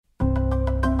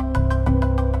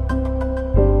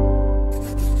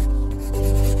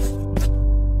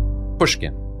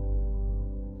Pushkin.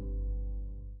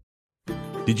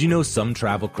 Did you know some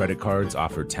travel credit cards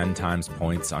offer 10 times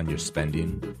points on your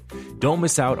spending? Don't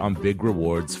miss out on big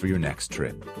rewards for your next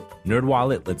trip.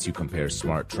 NerdWallet lets you compare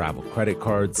smart travel credit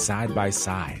cards side by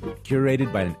side,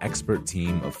 curated by an expert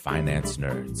team of finance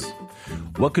nerds.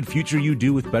 What could future you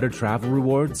do with better travel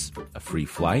rewards? A free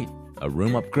flight? A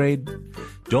room upgrade?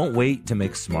 Don't wait to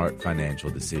make smart financial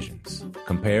decisions.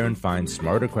 Compare and find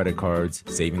smarter credit cards,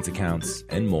 savings accounts,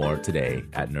 and more today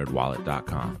at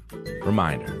nerdwallet.com.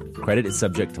 Reminder, credit is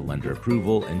subject to lender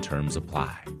approval and terms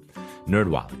apply.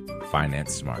 NerdWallet,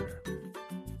 finance smarter.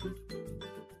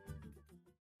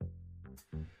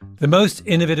 The most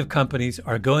innovative companies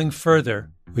are going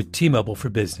further with T-Mobile for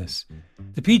Business.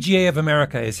 The PGA of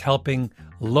America is helping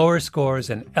lower scores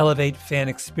and elevate fan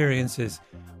experiences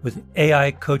with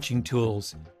AI coaching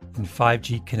tools and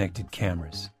 5G connected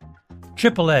cameras.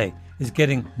 AAA is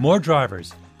getting more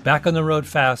drivers back on the road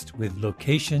fast with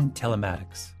location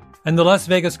telematics. And the Las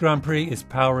Vegas Grand Prix is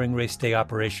powering race day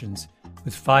operations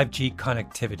with 5G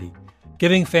connectivity,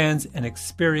 giving fans an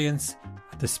experience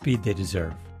at the speed they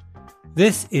deserve.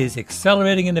 This is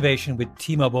accelerating innovation with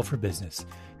T-Mobile for Business.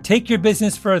 Take your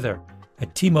business further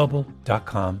at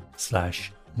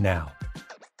T-Mobile.com/now.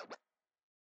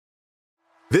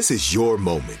 This is your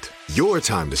moment, your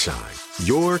time to shine,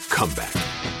 your comeback.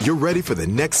 You're ready for the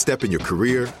next step in your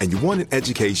career, and you want an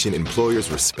education employers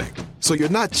respect. So you're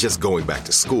not just going back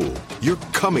to school, you're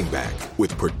coming back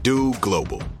with Purdue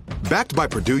Global. Backed by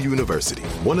Purdue University,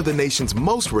 one of the nation's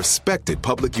most respected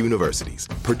public universities,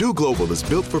 Purdue Global is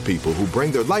built for people who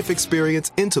bring their life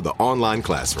experience into the online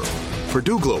classroom.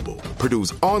 Purdue Global,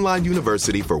 Purdue's online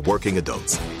university for working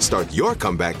adults. Start your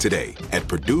comeback today at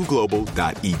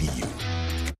purdueglobal.edu.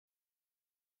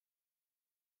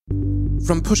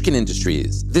 From Pushkin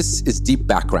Industries, this is Deep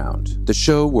Background, the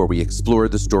show where we explore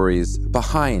the stories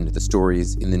behind the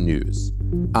stories in the news.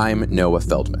 I'm Noah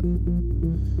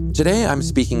Feldman. Today, I'm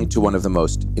speaking to one of the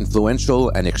most influential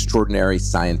and extraordinary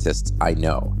scientists I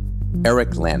know,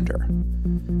 Eric Lander.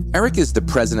 Eric is the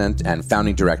president and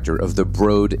founding director of the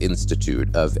Broad Institute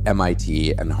of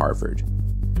MIT and Harvard.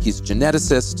 He's a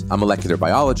geneticist, a molecular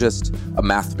biologist, a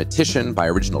mathematician by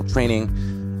original training,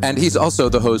 and he's also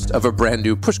the host of a brand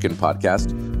new Pushkin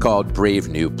podcast called Brave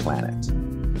New Planet.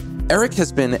 Eric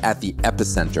has been at the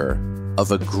epicenter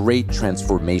of a great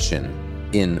transformation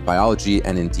in biology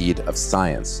and indeed of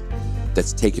science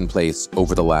that's taken place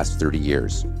over the last 30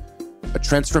 years. A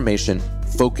transformation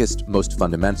focused most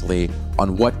fundamentally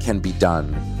on what can be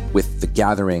done with the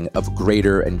gathering of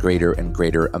greater and greater and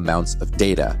greater amounts of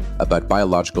data about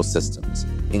biological systems,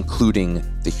 including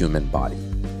the human body.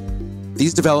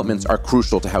 These developments are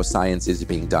crucial to how science is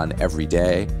being done every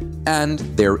day, and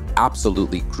they're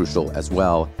absolutely crucial as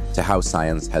well to how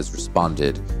science has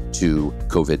responded to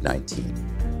COVID-19.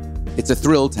 It's a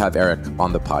thrill to have Eric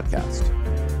on the podcast.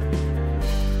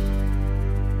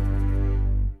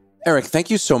 Eric,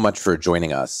 thank you so much for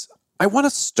joining us. I want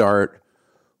to start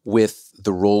with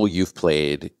the role you've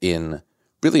played in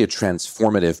really a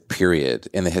transformative period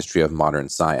in the history of modern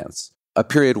science, a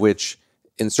period which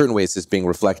in certain ways is being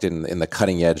reflected in the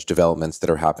cutting edge developments that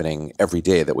are happening every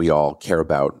day that we all care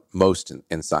about most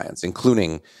in science,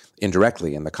 including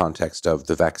indirectly in the context of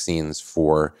the vaccines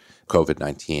for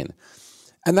COVID-19.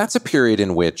 And that's a period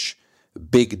in which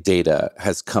big data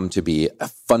has come to be a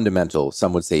fundamental,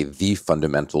 some would say the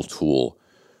fundamental tool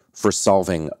for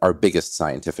solving our biggest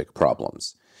scientific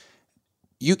problems.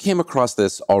 You came across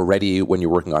this already when you're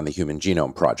working on the Human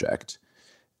Genome Project,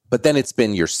 but then it's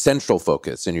been your central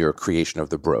focus in your creation of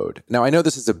the Broad. Now, I know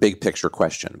this is a big picture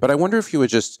question, but I wonder if you would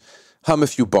just hum a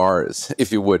few bars,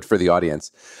 if you would, for the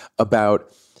audience,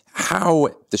 about how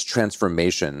this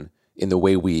transformation in the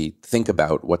way we think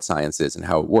about what science is and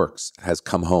how it works has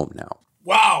come home now.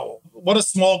 Wow. What a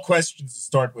small question to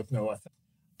start with, Noah.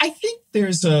 I think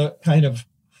there's a kind of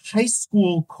high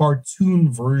school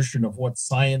cartoon version of what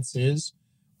science is,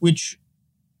 which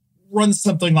runs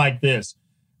something like this.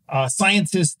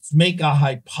 Scientists make a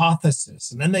hypothesis,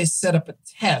 and then they set up a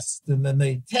test, and then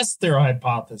they test their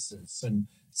hypothesis and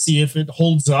see if it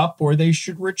holds up or they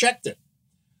should reject it.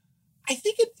 I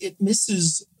think it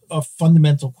misses a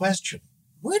fundamental question.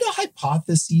 Where do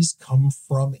hypotheses come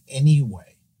from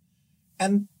anyway?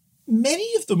 And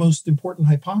many of the most important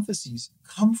hypotheses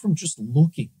come from just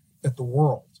looking at the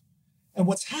world. And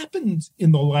what's happened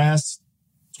in the last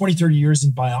 20, 30 years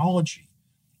in biology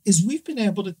is we've been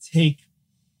able to take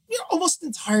almost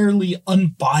entirely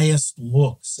unbiased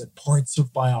looks at parts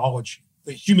of biology.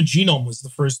 The human genome was the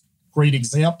first great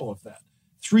example of that.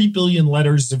 3 billion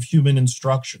letters of human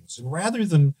instructions. And rather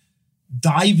than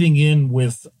diving in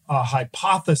with a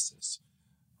hypothesis,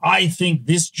 I think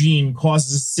this gene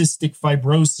causes cystic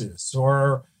fibrosis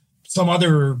or some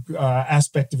other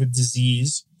aspect of a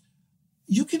disease,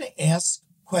 you can ask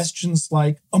questions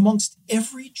like, amongst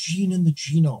every gene in the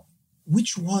genome,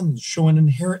 which ones show an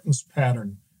inheritance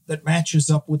pattern that matches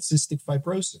up with cystic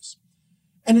fibrosis?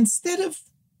 And instead of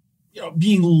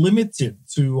being limited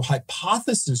to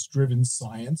hypothesis-driven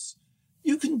science,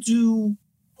 you can do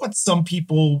what some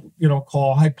people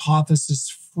call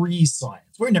hypothesis-free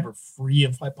science. We're never free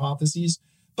of hypotheses,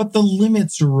 but the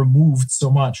limits are removed so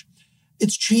much.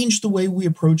 It's changed the way we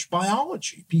approach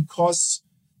biology because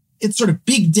it's sort of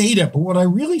big data. But what I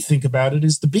really think about it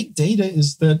is the big data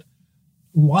is that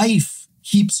life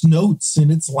keeps notes in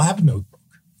its lab notebook,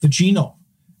 the genome.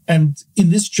 And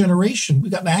in this generation,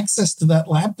 we've gotten access to that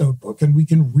lab notebook and we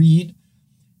can read.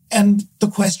 And the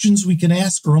questions we can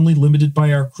ask are only limited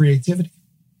by our creativity.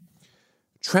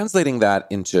 Translating that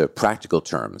into practical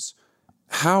terms,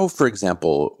 how, for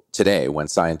example, today, when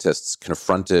scientists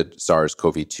confronted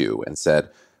SARS-CoV-2 and said,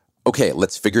 okay,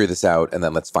 let's figure this out and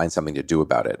then let's find something to do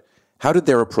about it, how did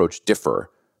their approach differ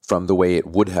from the way it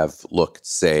would have looked,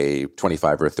 say,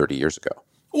 25 or 30 years ago?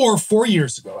 Or 4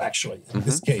 years ago, actually, in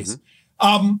this case.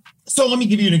 So let me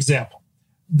give you an example.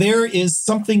 There is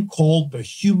something called the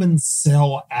Human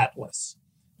Cell Atlas.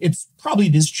 It's probably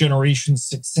this generation's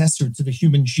successor to the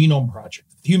Human Genome Project.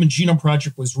 The Human Genome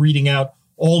Project was reading out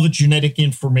all the genetic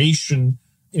information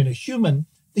in a human.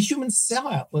 The Human Cell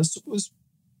Atlas was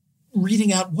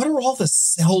reading out what are all the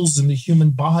cells in the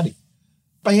human body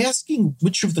by asking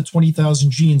which of the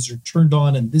 20,000 genes are turned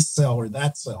on in this cell or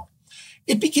that cell.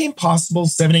 It became possible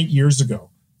 7-8 years ago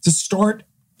to start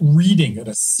reading at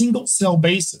a single cell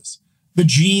basis the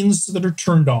genes that are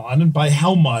turned on and by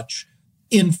how much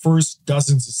in first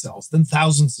dozens of cells, then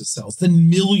thousands of cells, then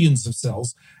millions of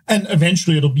cells, and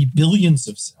eventually it'll be billions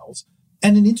of cells.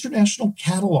 And an international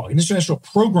catalog, an international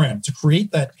program to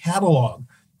create that catalog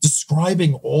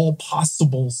describing all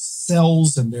possible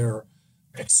cells and their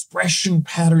expression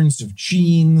patterns of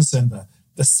genes and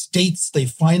the states they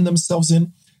find themselves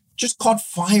in, just caught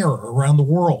fire around the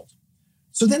world.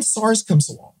 So then SARS comes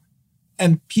along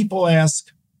and people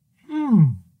ask,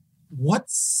 what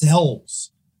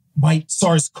cells might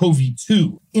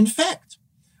SARS-CoV-2 infect?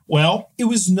 Well, it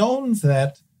was known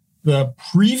that the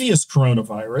previous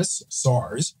coronavirus,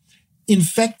 SARS,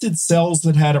 infected cells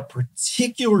that had a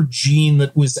particular gene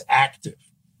that was active.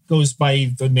 Goes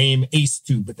by the name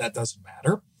ACE2, but that doesn't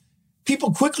matter.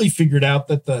 People quickly figured out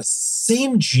that the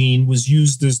same gene was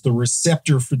used as the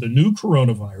receptor for the new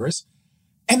coronavirus.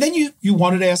 And then you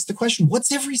wanted to ask the question,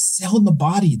 what's every cell in the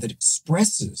body that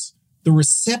expresses the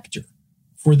receptor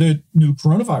for the new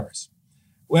coronavirus?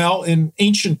 Well, in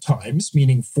ancient times,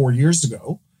 meaning 4 years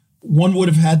ago, one would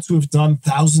have had to have done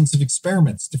thousands of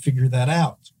experiments to figure that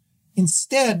out.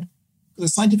 Instead, the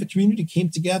scientific community came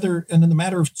together and in the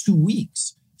matter of 2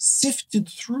 weeks, sifted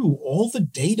through all the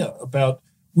data about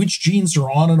which genes are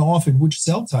on and off in which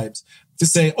cell types to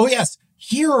say, oh yes,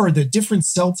 here are the different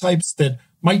cell types that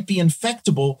might be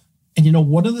infectable. And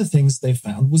one of the things they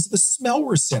found was the smell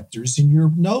receptors in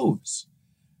your nose.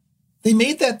 They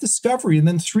made that discovery. And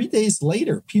then 3 days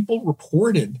later, people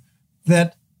reported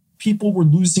that people were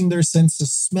losing their sense of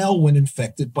smell when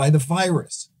infected by the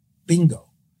virus. Bingo.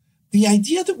 The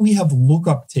idea that we have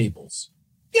lookup tables,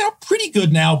 pretty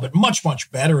good now, but much,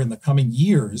 much better in the coming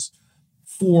years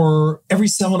for every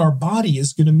cell in our body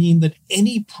is going to mean that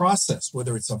any process,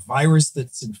 whether it's a virus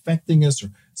that's infecting us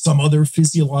or some other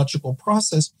physiological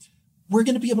process, we're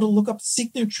going to be able to look up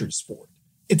signatures for it.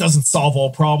 It doesn't solve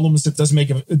all problems. It doesn't make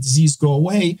a disease go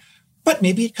away, but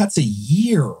maybe it cuts a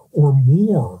year or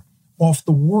more off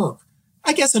the work.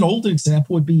 I guess an old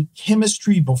example would be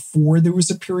chemistry before there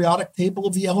was a periodic table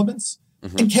of the elements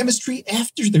and chemistry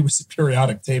after there was a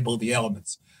periodic table of the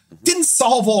elements. Didn't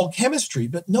solve all chemistry,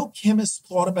 but no chemist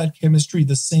thought about chemistry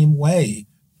the same way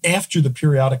after the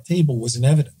periodic table was in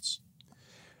evidence.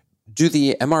 Do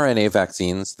the mRNA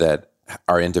vaccines that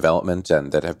are in development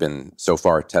and that have been so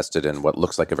far tested in what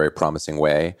looks like a very promising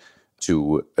way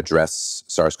to address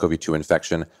SARS-CoV-2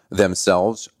 infection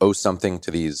themselves owe something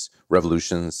to these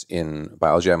revolutions in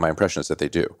biology? My impression is that they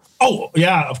do. Oh,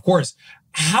 yeah, of course.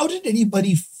 How did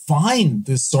anybody find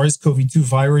this SARS-CoV-2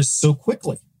 virus so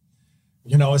quickly?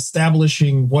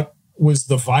 Establishing what was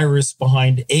the virus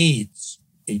behind AIDS,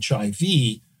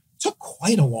 HIV, took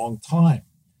quite a long time.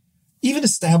 Even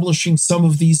establishing some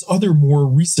of these other more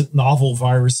recent novel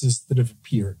viruses that have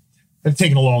appeared have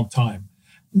taken a long time.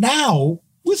 Now,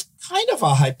 with kind of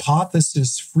a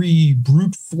hypothesis-free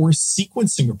brute force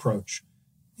sequencing approach,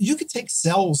 you could take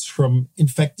cells from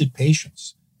infected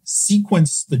patients,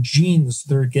 sequence the genes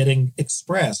that are getting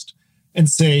expressed, and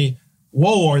say,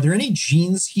 whoa, are there any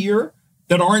genes here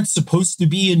that aren't supposed to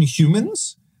be in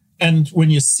humans? And when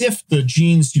you sift the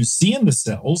genes you see in the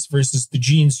cells versus the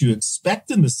genes you expect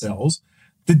in the cells,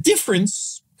 the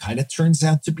difference kind of turns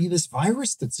out to be this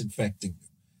virus that's infecting you.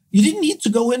 You didn't need to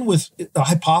go in with a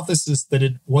hypothesis that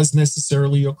it was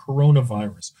necessarily a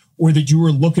coronavirus or that you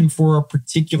were looking for a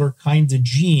particular kind of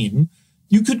gene.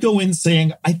 You could go in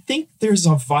saying, I think there's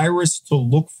a virus to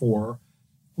look for.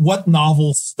 What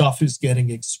novel stuff is getting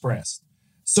expressed?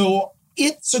 So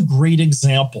it's a great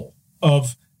example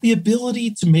of the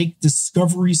ability to make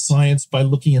discovery science by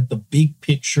looking at the big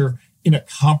picture in a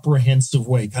comprehensive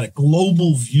way. Kind of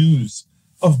global views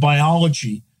of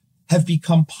biology have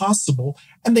become possible,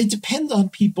 and they depend on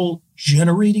people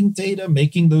generating data,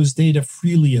 making those data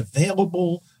freely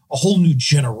available, a whole new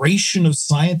generation of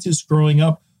scientists growing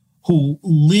up who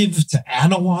live to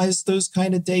analyze those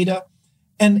kind of data,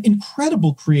 and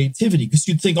incredible creativity, because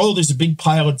you'd think, oh, there's a big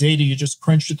pile of data, you just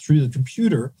crunch it through the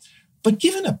computer. But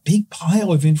given a big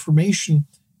pile of information,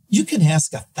 you can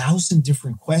ask 1,000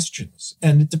 different questions,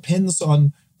 and it depends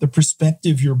on the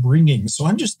perspective you're bringing. So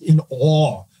I'm just in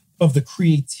awe of the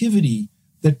creativity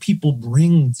that people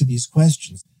bring to these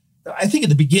questions. I think at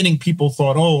the beginning, people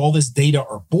thought, oh, all this data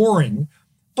are boring.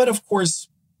 But of course,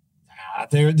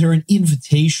 they're an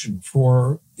invitation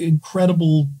for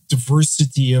incredible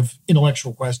diversity of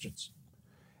intellectual questions.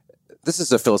 This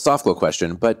is a philosophical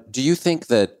question, but do you think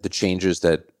that the changes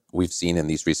that we've seen in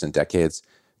these recent decades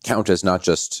count as not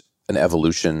just an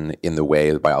evolution in the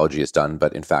way biology is done,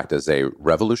 but in fact as a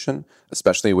revolution,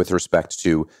 especially with respect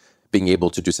to being able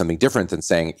to do something different than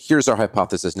saying, here's our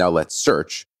hypothesis, now let's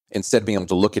search, instead being able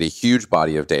to look at a huge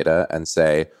body of data and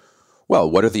say, well,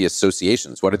 what are the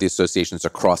associations? What are the associations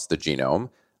across the genome?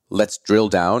 Let's drill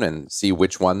down and see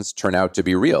which ones turn out to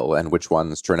be real and which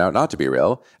ones turn out not to be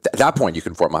real. At that point, you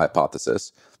can form a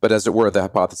hypothesis. But as it were, the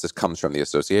hypothesis comes from the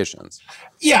associations.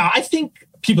 Yeah, I think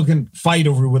people can fight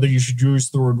over whether you should use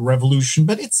the word revolution,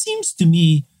 but it seems to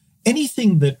me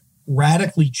anything that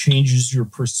radically changes your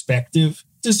perspective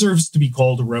deserves to be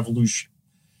called a revolution.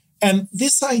 And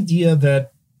this idea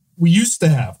that we used to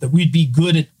have, that we'd be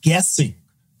good at guessing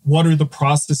what are the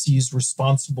processes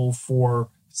responsible for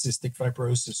cystic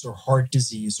fibrosis or heart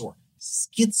disease or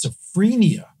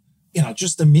schizophrenia,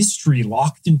 just a mystery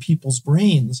locked in people's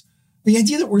brains. The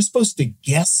idea that we're supposed to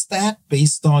guess that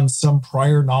based on some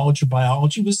prior knowledge of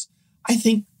biology was, I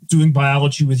think, doing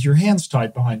biology with your hands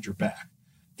tied behind your back.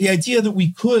 The idea that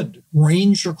we could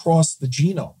range across the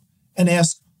genome and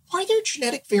ask, are there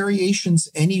genetic variations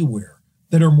anywhere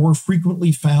that are more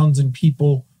frequently found in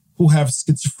people who have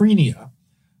schizophrenia?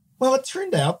 Well, it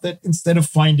turned out that instead of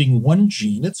finding one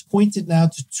gene, it's pointed now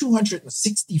to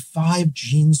 265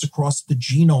 genes across the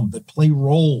genome that play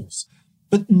roles,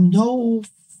 but no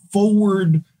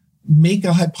forward make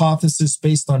a hypothesis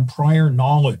based on prior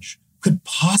knowledge could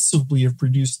possibly have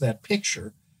produced that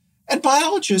picture. And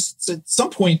biologists at some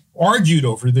point argued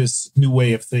over this new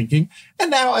way of thinking.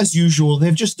 And now, as usual,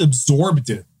 they've just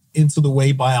absorbed it into the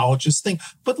way biologists think.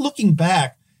 But looking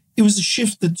back, it was a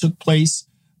shift that took place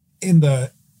in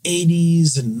the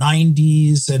 80s and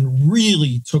 90s and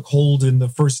really took hold in the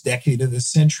first decade of this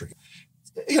century.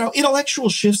 Intellectual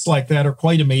shifts like that are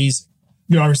quite amazing.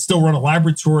 I still run a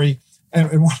laboratory,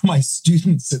 and one of my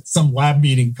students at some lab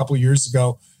meeting a couple of years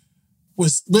ago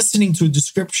was listening to a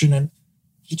description, and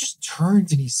he just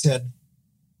turned and he said,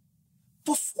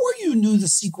 before you knew the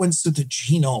sequence of the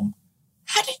genome,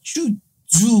 how did you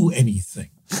do anything?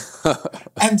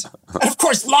 and of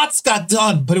course, lots got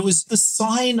done, but it was the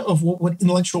sign of what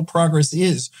intellectual progress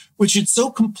is, which it so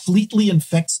completely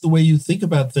infects the way you think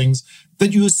about things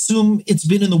that you assume it's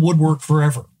been in the woodwork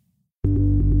forever.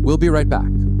 We'll be right back.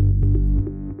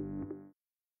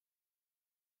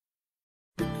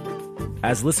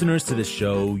 As listeners to this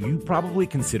show, you probably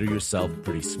consider yourself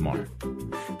pretty smart.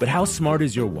 But how smart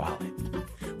is your wallet?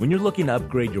 When you're looking to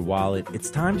upgrade your wallet, it's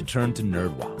time to turn to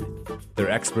NerdWallet. Their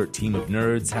expert team of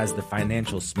nerds has the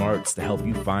financial smarts to help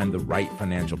you find the right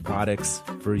financial products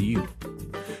for you.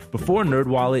 Before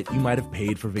NerdWallet, you might have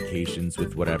paid for vacations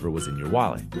with whatever was in your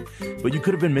wallet. But you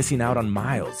could have been missing out on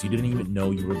miles you didn't even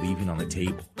know you were leaving on the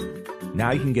table.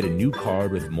 Now you can get a new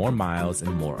card with more miles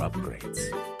and more upgrades.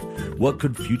 What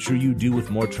could future you do with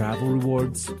more travel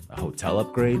rewards? A hotel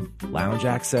upgrade? Lounge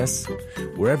access?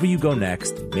 Wherever you go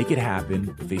next, make it happen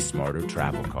with a smarter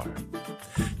travel card.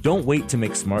 Don't wait to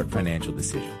make smart financial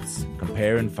decisions.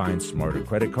 Compare and find smarter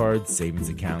credit cards, savings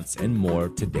accounts, and more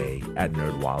today at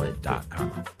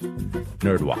nerdwallet.com.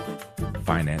 NerdWallet.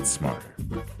 Finance smarter.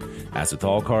 As with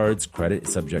all cards, credit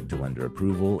is subject to lender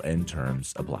approval and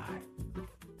terms apply.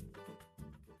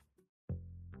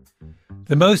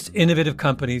 The most innovative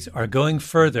companies are going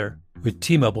further with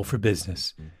T-Mobile for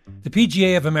Business. The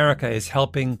PGA of America is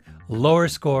helping lower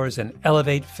scores and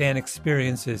elevate fan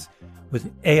experiences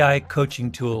with AI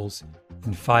coaching tools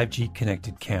and 5G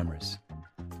connected cameras.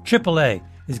 AAA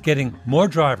is getting more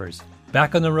drivers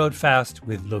back on the road fast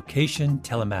with location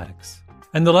telematics.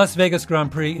 And the Las Vegas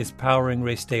Grand Prix is powering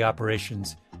race day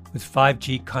operations with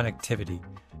 5G connectivity,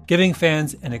 giving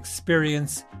fans an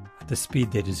experience at the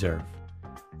speed they deserve.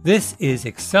 This is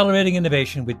accelerating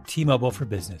innovation with T-Mobile for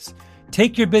Business.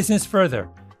 Take your business further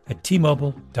at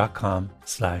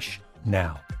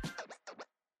T-Mobile.com/now.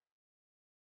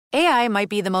 AI might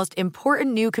be the most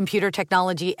important new computer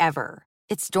technology ever.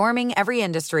 It's storming every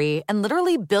industry, and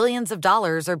literally billions of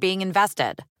dollars are being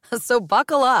invested. So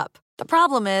buckle up. The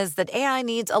problem is that AI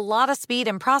needs a lot of speed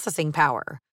and processing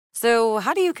power. So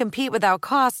how do you compete without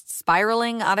costs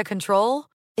spiraling out of control?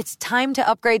 It's time to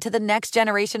upgrade to the next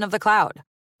generation of the cloud.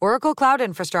 Oracle Cloud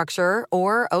Infrastructure,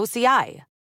 or OCI.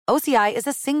 OCI is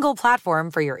a single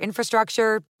platform for your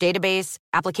infrastructure, database,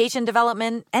 application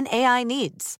development, and AI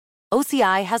needs.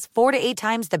 OCI has 4 to 8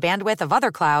 times the bandwidth of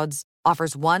other clouds,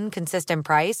 offers one consistent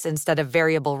price instead of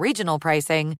variable regional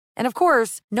pricing, and of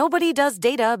course, nobody does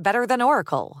data better than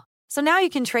Oracle. So now you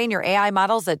can train your AI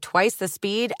models at twice the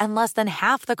speed and less than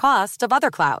half the cost of other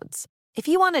clouds. If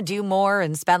you want to do more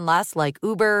and spend less like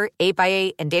Uber,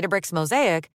 8x8, and Databricks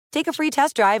Mosaic, take a free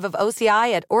test drive of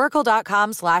OCI at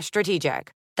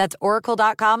oracle.com/strategic. That's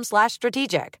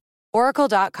oracle.com/strategic.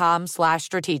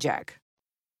 Oracle.com/strategic.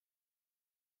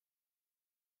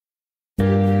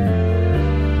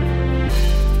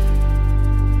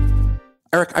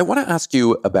 Eric, I want to ask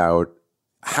you about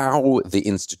how the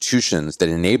institutions that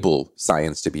enable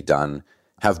science to be done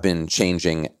have been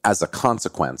changing as a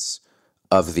consequence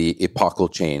of the epochal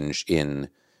change in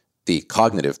the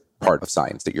cognitive part of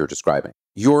science that you're describing.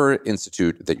 Your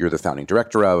institute that you're the founding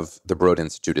director of, the Broad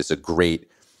Institute, is a great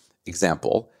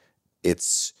example.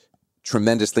 It's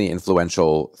tremendously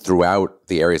influential throughout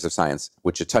the areas of science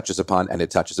which it touches upon, and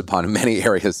it touches upon many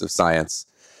areas of science.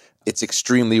 It's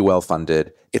extremely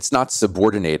well-funded. It's not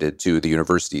subordinated to the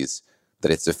universities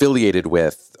that it's affiliated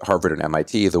with, Harvard and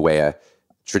MIT, the way a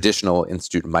traditional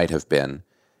institute might have been.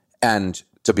 And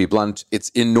to be blunt, it's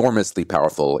enormously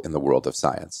powerful in the world of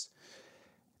science.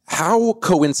 How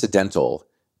coincidental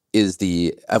is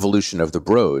the evolution of the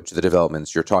Broad to the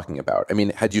developments you're talking about? I mean,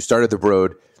 had you started the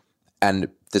Broad and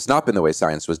this not been the way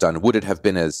science was done, would it have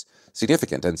been as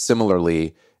significant? And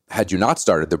similarly, had you not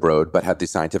started the Broad, but had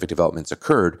these scientific developments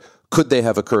occurred, could they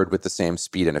have occurred with the same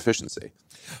speed and efficiency?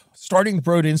 Starting the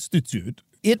Broad Institute,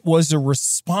 it was a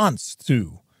response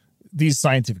to these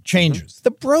scientific changes. Mm-hmm.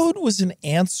 The Broad was an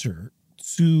answer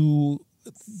to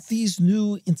these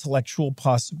new intellectual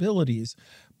possibilities.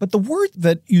 But the word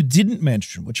that you didn't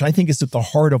mention, which I think is at the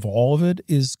heart of all of it,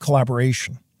 is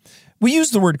collaboration. We use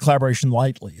the word collaboration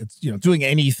lightly. It's, doing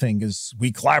anything is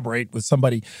we collaborate with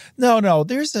somebody. No,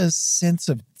 there's a sense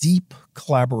of deep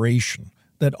collaboration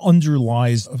that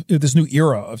underlies this new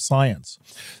era of science.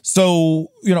 So,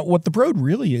 what the Broad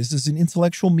really is an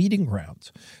intellectual meeting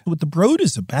ground. What the Broad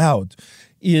is about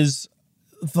is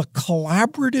the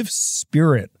collaborative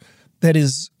spirit that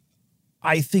is,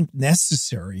 I think,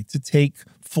 necessary to take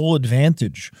full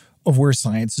advantage of where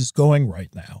science is going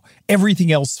right now.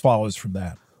 Everything else follows from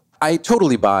that. I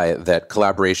totally buy that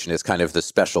collaboration is kind of the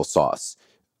special sauce.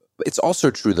 It's also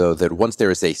true, though, that once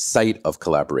there is a site of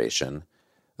collaboration,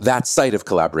 that site of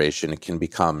collaboration can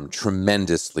become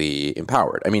tremendously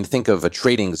empowered. I mean, think of a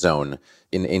trading zone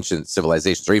in ancient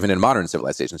civilizations or even in modern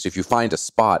civilizations. If you find a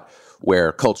spot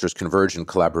where cultures converge and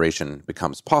collaboration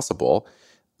becomes possible,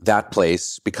 that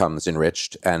place becomes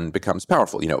enriched and becomes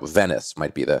powerful. Venice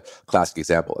might be the classic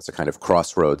example. It's a kind of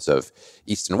crossroads of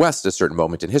East and West at a certain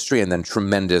moment in history, and then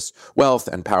tremendous wealth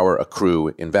and power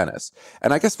accrue in Venice.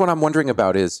 And I guess what I'm wondering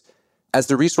about is, as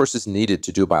the resources needed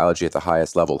to do biology at the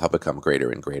highest level have become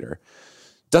greater and greater,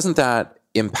 doesn't that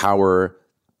empower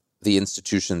the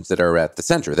institutions that are at the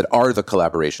center, that are the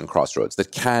collaboration crossroads,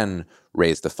 that can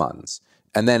raise the funds?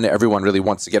 And then everyone really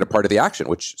wants to get a part of the action,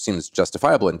 which seems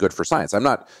justifiable and good for science. I'm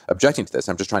not objecting to this.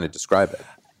 I'm just trying to describe it.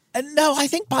 No, I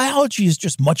think biology is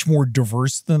just much more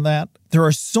diverse than that. There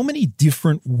are so many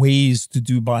different ways to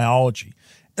do biology.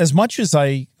 As much as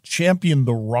I champion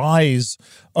the rise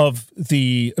of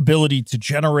the ability to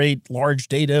generate large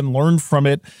data and learn from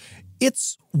it,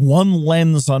 it's one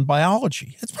lens on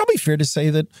biology. It's probably fair to say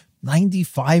that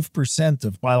 95%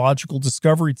 of biological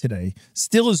discovery today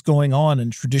still is going on in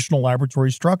traditional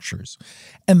laboratory structures.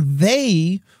 And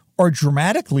they are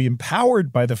dramatically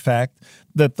empowered by the fact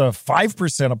that the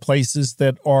 5% of places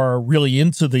that are really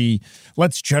into the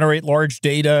let's generate large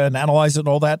data and analyze it and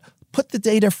all that put the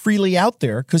data freely out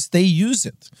there because they use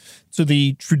it. So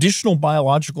the traditional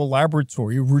biological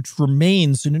laboratory, which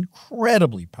remains an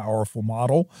incredibly powerful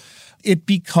model, it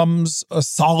becomes a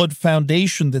solid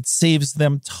foundation that saves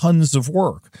them tons of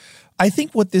work. I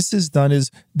think what this has done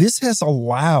is this has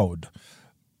allowed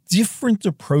different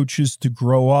approaches to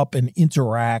grow up and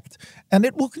interact, and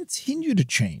it will continue to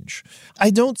change. I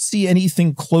don't see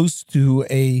anything close to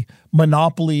a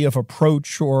monopoly of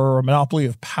approach or a monopoly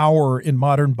of power in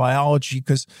modern biology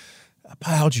because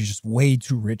biology is just way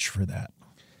too rich for that.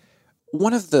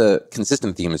 One of the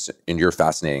consistent themes in your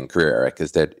fascinating career, Eric,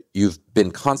 is that you've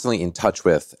been constantly in touch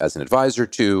with, as an advisor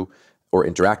to, or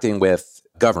interacting with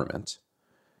government.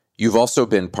 You've also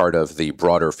been part of the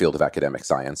broader field of academic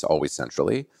science, always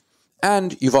centrally.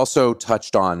 And you've also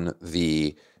touched on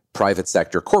the private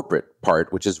sector corporate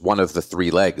part, which is one of the three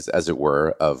legs, as it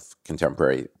were, of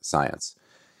contemporary science.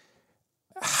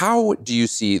 How do you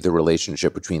see the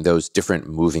relationship between those different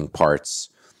moving parts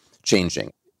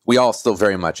changing? We all still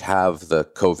very much have the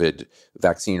COVID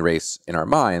vaccine race in our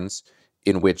minds,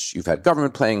 in which you've had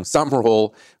government playing some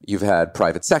role, you've had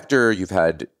private sector, you've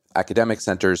had academic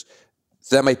centers.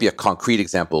 So that might be a concrete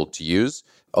example to use,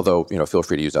 although, feel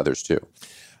free to use others too.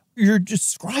 You're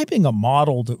describing a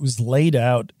model that was laid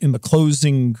out in the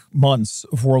closing months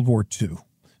of World War II.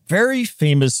 Very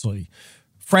famously,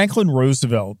 Franklin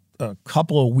Roosevelt, a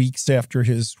couple of weeks after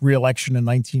his reelection in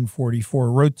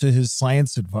 1944, wrote to his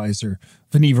science advisor,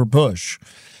 Vannevar Bush,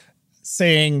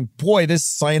 saying, boy, this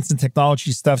science and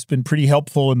technology stuff's been pretty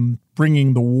helpful in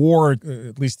bringing the war,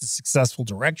 at least a successful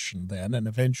direction then, and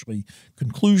eventually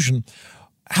conclusion.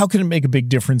 How can it make a big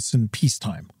difference in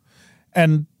peacetime?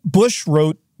 And Bush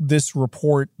wrote this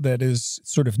report that is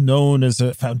sort of known as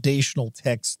a foundational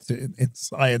text in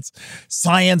science,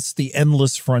 Science, the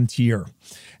Endless Frontier.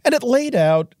 And it laid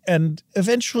out and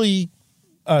eventually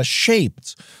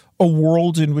shaped a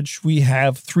world in which we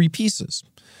have three pieces.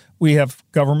 We have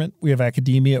government, we have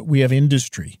academia, we have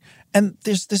industry. And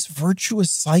there's this virtuous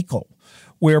cycle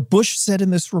where Bush said in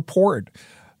this report,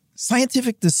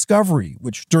 scientific discovery,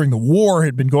 which during the war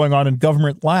had been going on in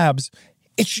government labs,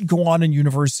 it should go on in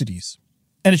universities.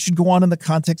 And it should go on in the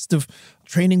context of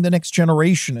training the next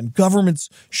generation. And governments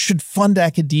should fund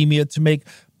academia to make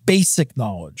basic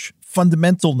knowledge,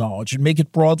 fundamental knowledge, and make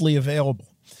it broadly available.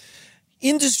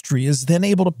 Industry is then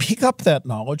able to pick up that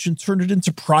knowledge and turn it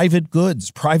into private goods,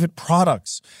 private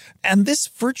products. And this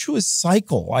virtuous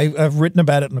cycle, I've written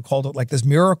about it and called it like this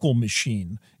miracle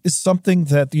machine, is something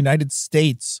that the United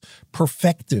States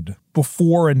perfected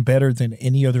before and better than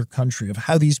any other country of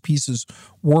how these pieces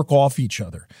work off each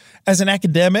other. As an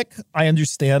academic, I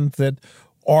understand that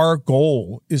our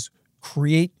goal is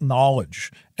create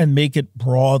knowledge and make it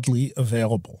broadly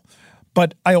available.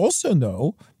 But I also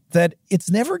know that it's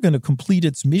never going to complete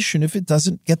its mission if it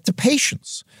doesn't get to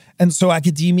patients. And so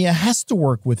academia has to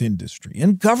work with industry,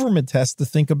 and government has to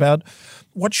think about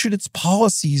what should its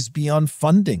policies be on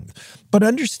funding. But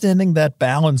understanding that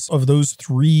balance of those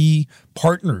three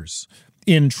partners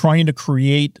in trying to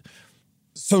create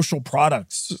social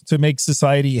products to make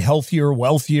society healthier,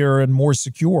 wealthier, and more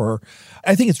secure,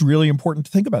 I think it's really important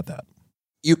to think about that.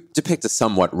 You depict a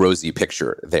somewhat rosy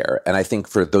picture there. And I think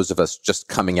for those of us just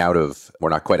coming out of, we're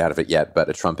not quite out of it yet, but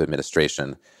a Trump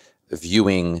administration,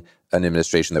 viewing an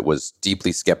administration that was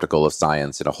deeply skeptical of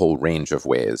science in a whole range of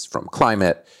ways, from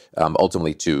climate,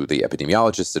 ultimately to the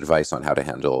epidemiologist's advice on how to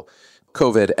handle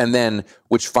COVID, and then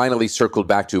which finally circled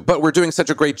back to, but we're doing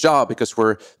such a great job because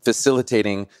we're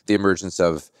facilitating the emergence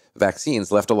of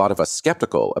vaccines, left a lot of us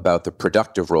skeptical about the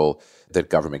productive role that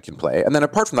government can play. And then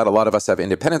apart from that, a lot of us have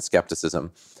independent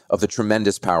skepticism of the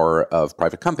tremendous power of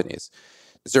private companies.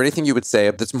 Is there anything you would say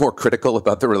that's more critical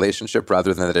about the relationship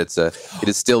rather than that it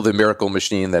is still the miracle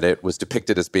machine that it was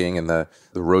depicted as being in the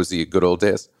rosy good old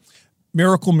days?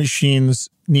 Miracle machines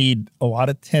need a lot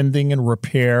of tending and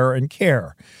repair and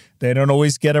care. They don't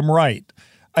always get them right.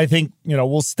 I think,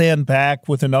 we'll stand back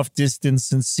with enough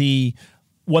distance and see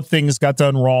what things got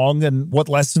done wrong and what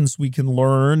lessons we can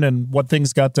learn and what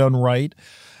things got done right.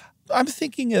 I'm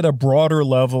thinking at a broader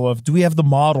level of, do we have the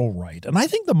model right? And I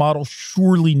think the model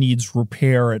surely needs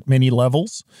repair at many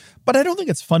levels, but I don't think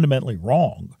it's fundamentally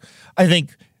wrong. I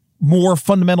think more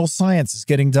fundamental science is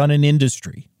getting done in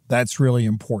industry. That's really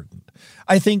important.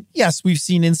 I think, yes, we've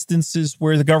seen instances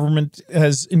where the government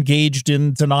has engaged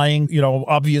in denying,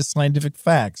 obvious scientific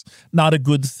facts. Not a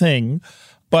good thing,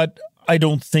 but I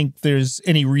don't think there's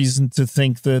any reason to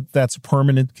think that that's a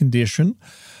permanent condition.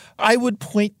 I would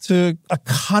point to a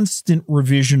constant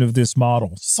revision of this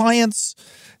model. Science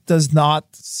does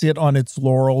not sit on its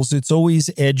laurels. It's always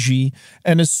edgy.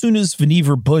 And as soon as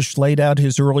Vannevar Bush laid out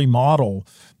his early model,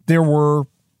 there were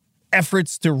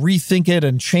efforts to rethink it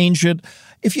and change it.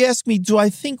 If you ask me, do I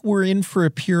think we're in for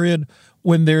a period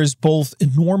when there's both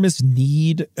enormous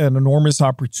need and enormous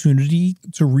opportunity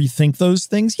to rethink those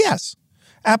things? Yes,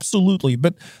 absolutely.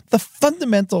 But the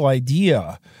fundamental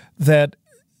idea that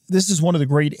this is one of the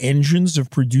great engines of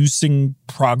producing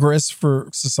progress for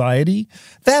society,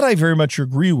 that I very much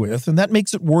agree with, and that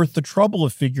makes it worth the trouble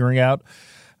of figuring out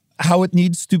how it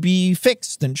needs to be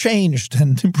fixed and changed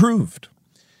and improved.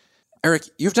 Eric,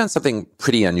 you've done something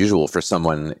pretty unusual for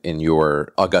someone in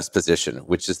your august position,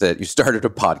 which is that you started a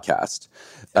podcast,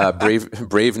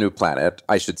 Brave New Planet,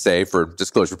 I should say, for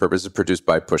disclosure purposes, produced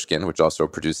by Pushkin, which also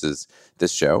produces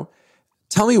this show.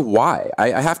 Tell me why.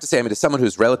 I have to say, as someone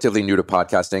who's relatively new to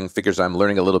podcasting, figures I'm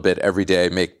learning a little bit every day,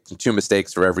 make 2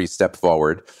 mistakes for every step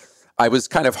forward, I was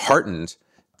kind of heartened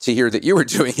to hear that you were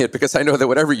doing it, because I know that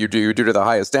whatever you do to the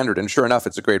highest standard. And sure enough,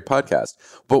 it's a great podcast.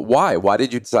 But why? Why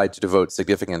did you decide to devote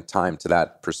significant time to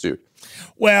that pursuit?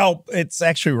 Well, it's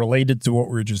actually related to what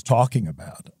we were just talking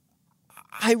about.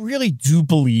 I really do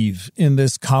believe in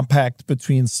this compact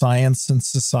between science and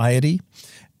society.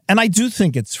 And I do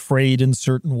think it's frayed in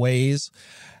certain ways.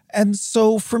 And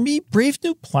so for me, Brave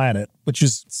New Planet, which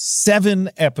is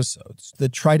 7 episodes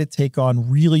that try to take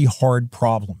on really hard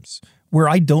problems where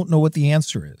I don't know what the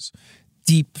answer is.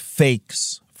 Deep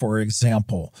fakes, for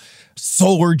example.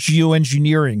 Solar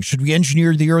geoengineering. Should we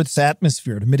engineer the Earth's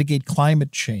atmosphere to mitigate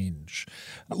climate change?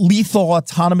 Lethal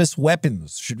autonomous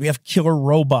weapons. Should we have killer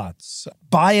robots?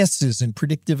 Biases in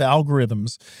predictive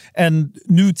algorithms. And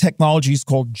new technologies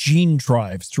called gene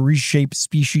drives to reshape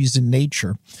species in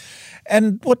nature.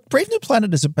 And what Brave New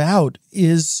Planet is about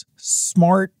is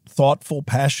smart, thoughtful,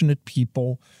 passionate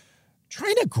people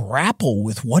trying to grapple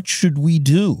with what should we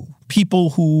do. People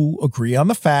who agree on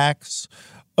the facts,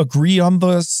 agree on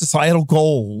the societal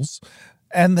goals,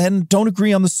 and then don't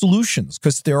agree on the solutions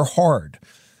because they're hard.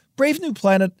 Brave New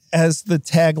Planet has the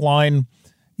tagline,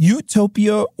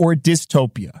 utopia or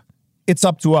dystopia. It's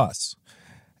up to us.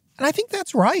 And I think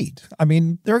that's right.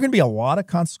 There are going to be a lot of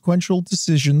consequential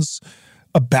decisions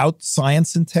about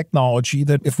science and technology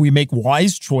that if we make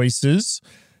wise choices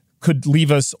could leave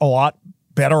us a lot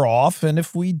better off, and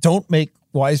if we don't make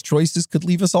wise choices could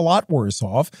leave us a lot worse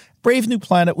off. Brave New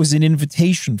Planet was an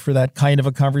invitation for that kind of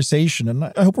a conversation, and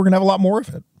I hope we're going to have a lot more of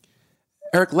it.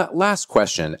 Eric, last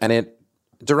question, and it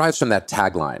derives from that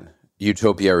tagline,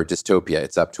 utopia or dystopia,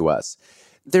 it's up to us.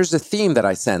 There's a theme that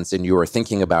I sense in your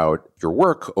thinking about your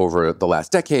work over the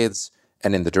last decades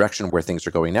and in the direction where things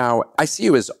are going now. I see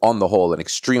you as, on the whole, an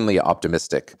extremely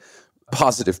optimistic,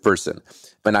 positive person.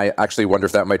 And I actually wonder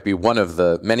if that might be one of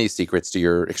the many secrets to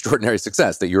your extraordinary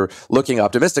success, that you're looking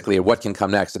optimistically at what can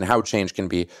come next and how change can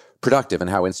be productive and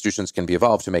how institutions can be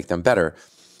evolved to make them better.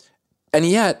 And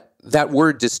yet, that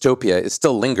word dystopia is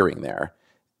still lingering there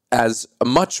as a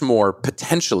much more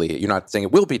potentially, you're not saying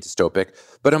it will be dystopic,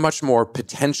 but a much more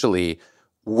potentially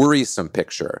worrisome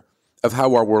picture of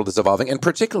how our world is evolving, and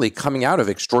particularly coming out of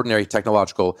extraordinary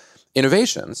technological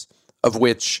innovations, of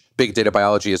which big data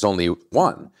biology is only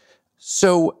one.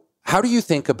 So how do you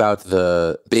think about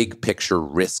the big picture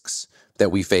risks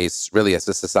that we face really as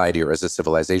a society or as a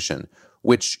civilization,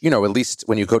 which, at least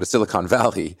when you go to Silicon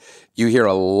Valley, you hear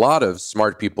a lot of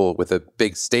smart people with a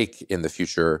big stake in the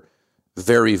future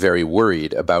very, very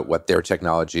worried about what their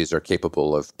technologies are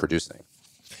capable of producing?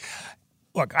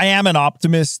 Look, I am an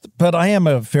optimist, but I am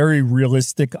a very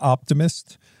realistic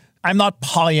optimist. I'm not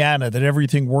Pollyanna that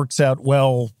everything works out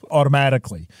well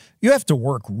automatically. You have to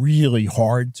work really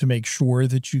hard to make sure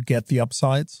that you get the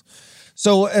upsides.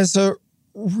 So as a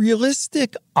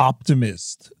realistic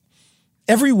optimist,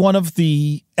 every one of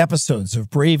the episodes of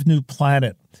Brave New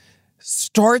Planet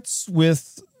starts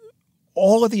with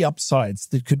all of the upsides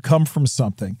that could come from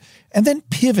something and then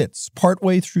pivots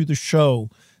partway through the show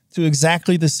to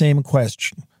exactly the same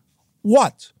question.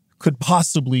 What could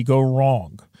possibly go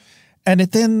wrong? And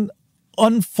it then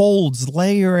unfolds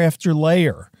layer after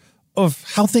layer of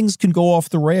how things can go off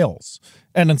the rails,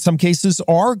 and in some cases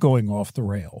are going off the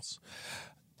rails.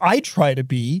 I try to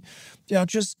be,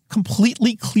 just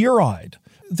completely clear-eyed.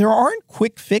 There aren't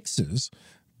quick fixes,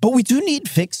 but we do need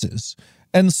fixes.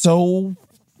 And so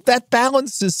that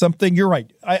balance is something, you're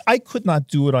right. I could not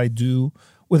do what I do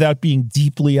without being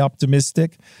deeply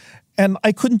optimistic, and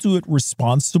I couldn't do it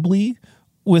responsibly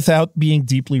without being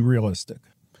deeply realistic.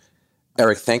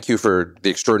 Eric, thank you for the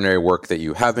extraordinary work that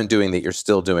you have been doing, that you're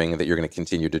still doing, that you're going to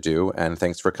continue to do. And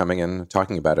thanks for coming and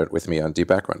talking about it with me on Deep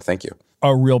Background. Thank you.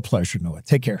 A real pleasure, Noah.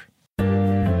 Take care.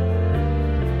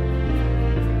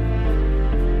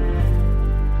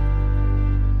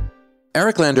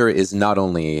 Eric Lander is not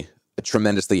only a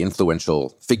tremendously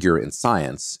influential figure in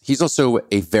science, he's also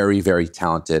a very, very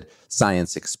talented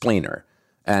science explainer.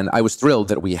 And I was thrilled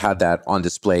that we had that on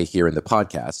display here in the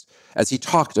podcast as he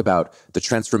talked about the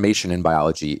transformation in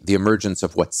biology, the emergence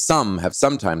of what some have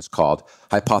sometimes called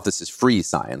hypothesis-free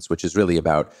science, which is really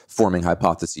about forming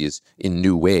hypotheses in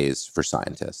new ways for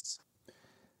scientists.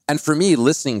 And for me,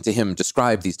 listening to him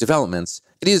describe these developments,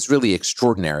 it is really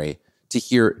extraordinary to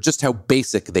hear just how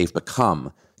basic they've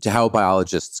become to how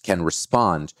biologists can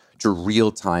respond to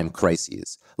real-time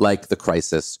crises, like the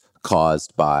crisis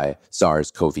caused by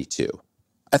SARS-CoV-2.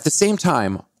 At the same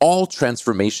time, all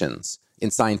transformations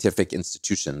in scientific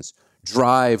institutions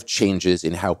drive changes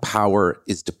in how power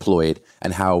is deployed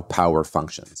and how power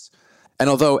functions. And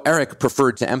although Eric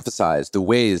preferred to emphasize the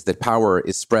ways that power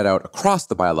is spread out across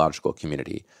the biological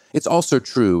community, it's also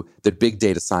true that big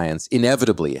data science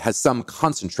inevitably has some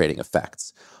concentrating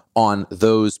effects on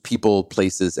those people,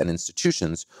 places, and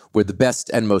institutions where the best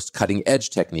and most cutting-edge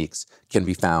techniques can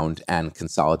be found and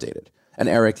consolidated. And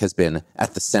Eric has been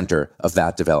at the center of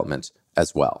that development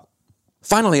as well.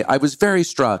 Finally, I was very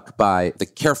struck by the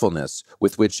carefulness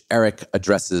with which Eric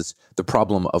addresses the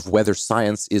problem of whether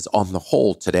science is on the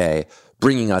whole today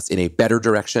bringing us in a better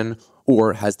direction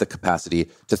or has the capacity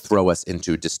to throw us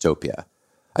into dystopia.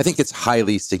 I think it's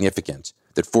highly significant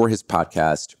that for his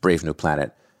podcast, Brave New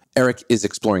Planet, Eric is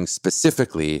exploring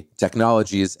specifically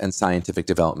technologies and scientific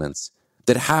developments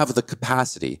that have the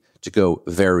capacity to go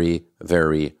very,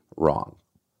 very wrong.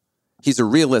 He's a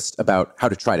realist about how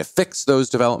to try to fix those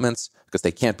developments because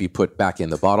they can't be put back in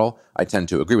the bottle. I tend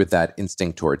to agree with that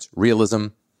instinct towards realism.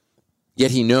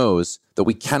 Yet he knows that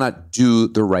we cannot do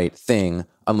the right thing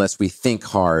unless we think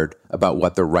hard about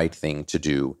what the right thing to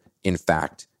do, in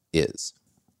fact, is.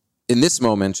 In this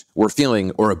moment, we're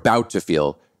feeling, or about to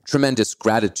feel, tremendous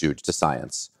gratitude to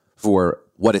science for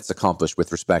what it's accomplished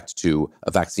with respect to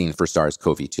a vaccine for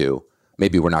SARS-CoV-2.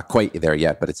 Maybe we're not quite there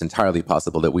yet, but it's entirely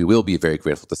possible that we will be very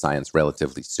grateful to science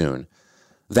relatively soon.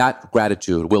 That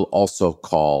gratitude will also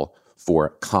call for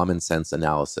common sense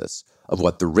analysis of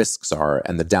what the risks are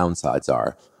and the downsides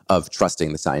are of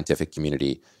trusting the scientific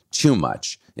community too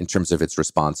much in terms of its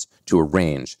response to a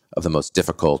range of the most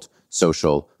difficult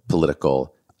social,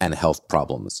 political, and health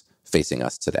problems facing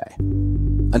us today.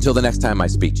 Until the next time I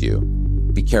speak to you,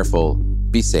 be careful,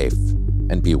 be safe,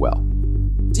 and be well.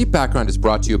 Deep Background is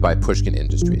brought to you by Pushkin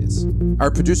Industries.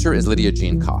 Our producer is Lydia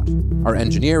Jean Cott. Our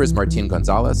engineer is Martin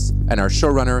Gonzalez, and our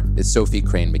showrunner is Sophie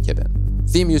Crane McKibben.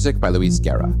 Theme music by Luis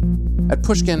Guerra. At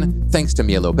Pushkin, thanks to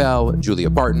Mia Lobel, Julia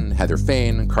Barton, Heather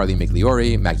Fain, Carly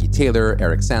Migliori, Maggie Taylor,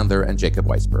 Eric Sandler, and Jacob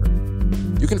Weisberg.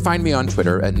 You can find me on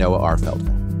Twitter at Noah R.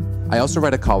 Feldman. I also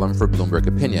write a column for Bloomberg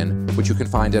Opinion, which you can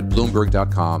find at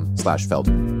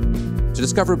bloomberg.com/Feldman. To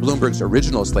discover Bloomberg's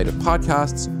original slate of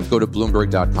podcasts, go to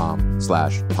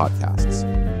bloomberg.com/podcasts.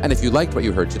 And if you liked what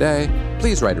you heard today,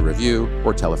 please write a review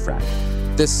or tell a friend.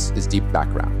 This is Deep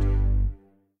Background.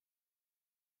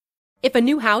 If a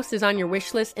new house is on your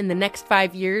wish list in the next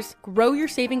 5 years, grow your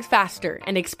savings faster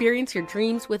and experience your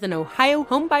dreams with an Ohio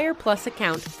Homebuyer Plus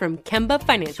account from Kemba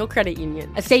Financial Credit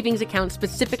Union. A savings account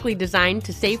specifically designed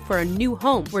to save for a new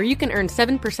home, where you can earn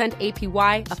 7%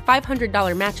 APY, a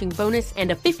 $500 matching bonus,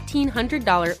 and a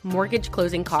 $1,500 mortgage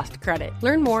closing cost credit.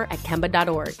 Learn more at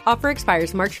Kemba.org. Offer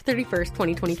expires March 31st,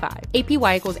 2025.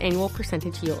 APY equals annual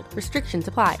percentage yield. Restrictions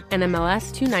apply.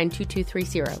 NMLS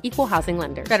 292230. Equal housing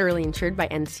lender. Federally insured by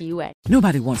NCUA.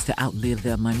 Nobody wants to outlive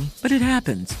their money, but it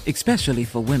happens, especially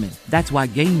for women. That's why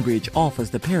Gainbridge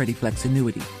offers the Parity Flex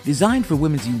annuity, designed for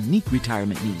women's unique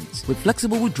retirement needs, with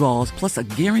flexible withdrawals plus a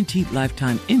guaranteed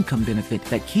lifetime income benefit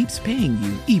that keeps paying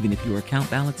you even if your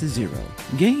account balance is zero.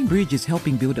 Gainbridge is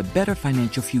helping build a better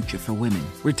financial future for women.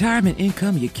 Retirement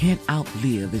income you can't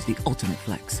outlive is the ultimate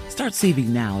flex. Start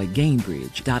saving now at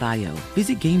Gainbridge.io.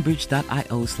 Visit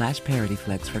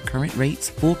Gainbridge.io/ParityFlex for current rates,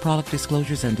 full product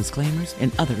disclosures and disclaimers,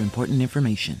 and other important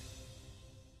information.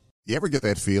 You ever get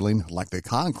that feeling like the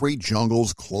concrete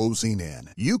jungle's closing in?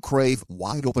 You crave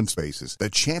wide open spaces, the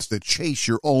chance to chase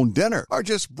your own dinner, or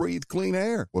just breathe clean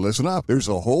air. Well, listen up. There's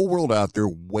a whole world out there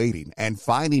waiting, and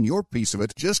finding your piece of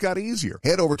it just got easier.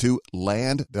 Head over to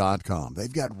Land.com.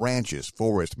 They've got ranches,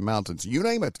 forests, mountains, you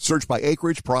name it. Search by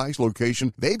acreage, price,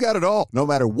 location. They've got it all. No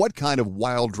matter what kind of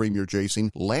wild dream you're chasing,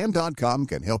 Land.com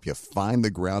can help you find the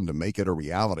ground to make it a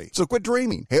reality. So quit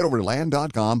dreaming. Head over to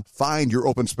Land.com, find your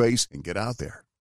open space, and get out there.